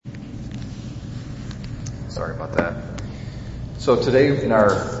Sorry about that. So today in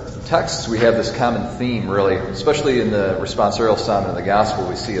our texts we have this common theme, really, especially in the responsorial psalm and the gospel.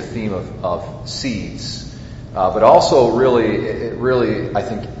 We see a theme of seeds, but also it really I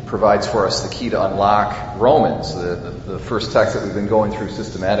think provides for us the key to unlock Romans, the first text that we've been going through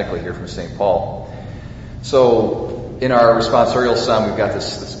systematically here from St. Paul. So in our responsorial psalm we've got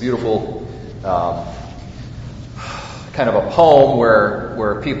this beautiful kind of a poem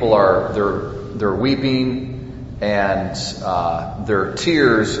where people they're weeping, and their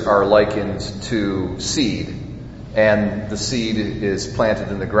tears are likened to seed, and the seed is planted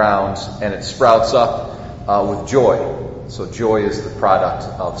in the ground and it sprouts up with joy. So joy is the product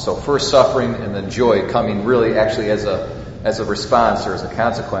of first suffering and then joy coming really actually as a response or as a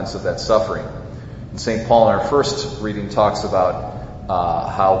consequence of that suffering. And St. Paul in our first reading talks about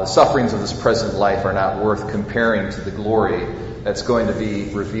how the sufferings of this present life are not worth comparing to the glory that's going to be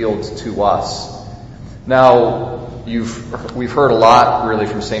revealed to us. Now, we've heard a lot really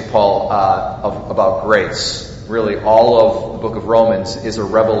from St. Paul about grace. Really, all of the book of Romans is a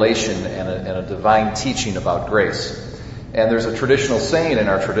revelation and a divine teaching about grace. And there's a traditional saying in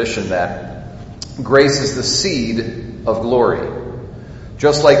our tradition that grace is the seed of glory.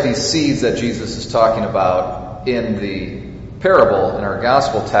 Just like these seeds that Jesus is talking about in the parable in our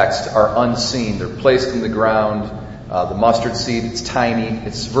gospel text are unseen. They're placed in the ground. The mustard seed, it's tiny.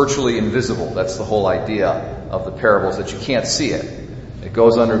 It's virtually invisible. That's the whole idea of the parables, that you can't see it. It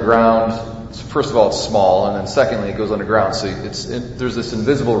goes underground. First of all, it's small, and then secondly, it goes underground. So there's this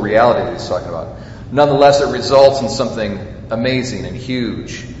invisible reality that he's talking about. Nonetheless, it results in something amazing and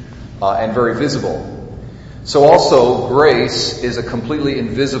huge and very visible. So also, grace is a completely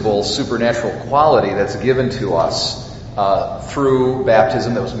invisible supernatural quality that's given to us through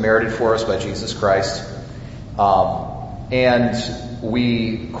baptism that was merited for us by Jesus Christ. And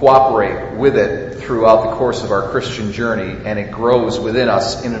we cooperate with it throughout the course of our Christian journey, and it grows within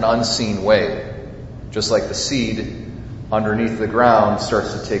us in an unseen way. Just like the seed underneath the ground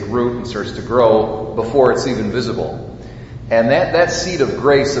starts to take root and starts to grow before it's even visible. And that seed of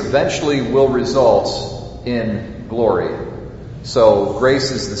grace eventually will result in glory. So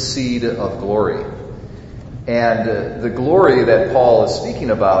grace is the seed of glory. And the glory that Paul is speaking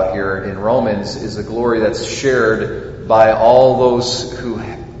about here in Romans is a glory that's shared by all those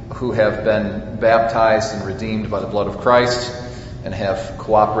who have been baptized and redeemed by the blood of Christ and have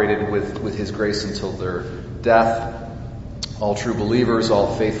cooperated with his grace until their death. All true believers,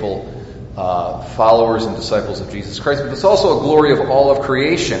 all faithful followers and disciples of Jesus Christ. But it's also a glory of all of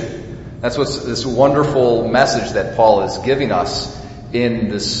creation. That's what's this wonderful message that Paul is giving us in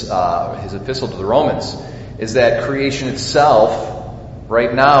this his epistle to the Romans, is that creation itself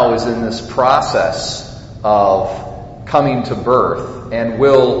right now is in this process of coming to birth and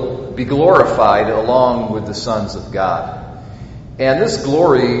will be glorified along with the sons of God. And this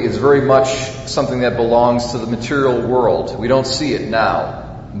glory is very much something that belongs to the material world. We don't see it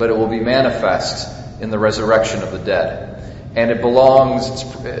now, but it will be manifest in the resurrection of the dead. And it belongs,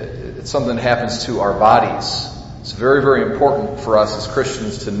 it's something that happens to our bodies. It's very, very important for us as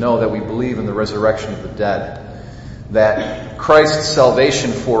Christians to know that we believe in the resurrection of the dead. That Christ's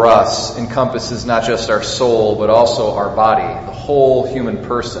salvation for us encompasses not just our soul, but also our body. The whole human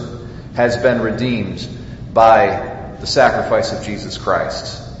person has been redeemed by the sacrifice of Jesus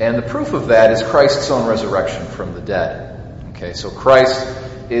Christ. And the proof of that is Christ's own resurrection from the dead. Okay, so Christ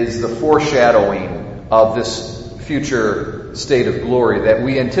is the foreshadowing of this future state of glory that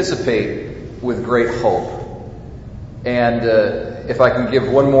we anticipate with great hope. And if I can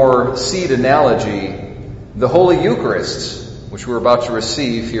give one more seed analogy, the Holy Eucharist, which we're about to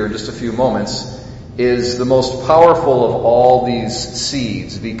receive here in just a few moments, is the most powerful of all these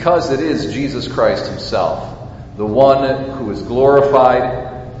seeds because it is Jesus Christ himself, the one who is glorified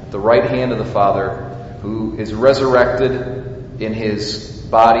at the right hand of the Father, who is resurrected in his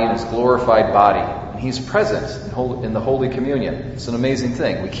body, in his glorified body. He's present in the Holy Communion. It's an amazing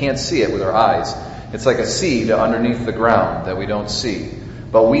thing. We can't see it with our eyes. It's like a seed underneath the ground that we don't see.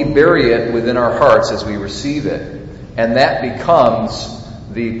 But we bury it within our hearts as we receive it. And that becomes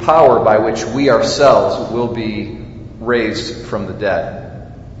the power by which we ourselves will be raised from the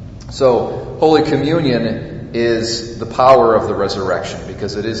dead. So Holy Communion is the power of the resurrection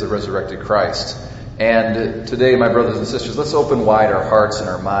because it is the resurrected Christ. And today, my brothers and sisters, let's open wide our hearts and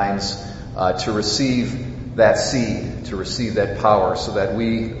our minds to receive that seed, to receive that power, so that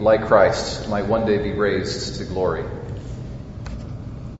we, like Christ, might one day be raised to glory.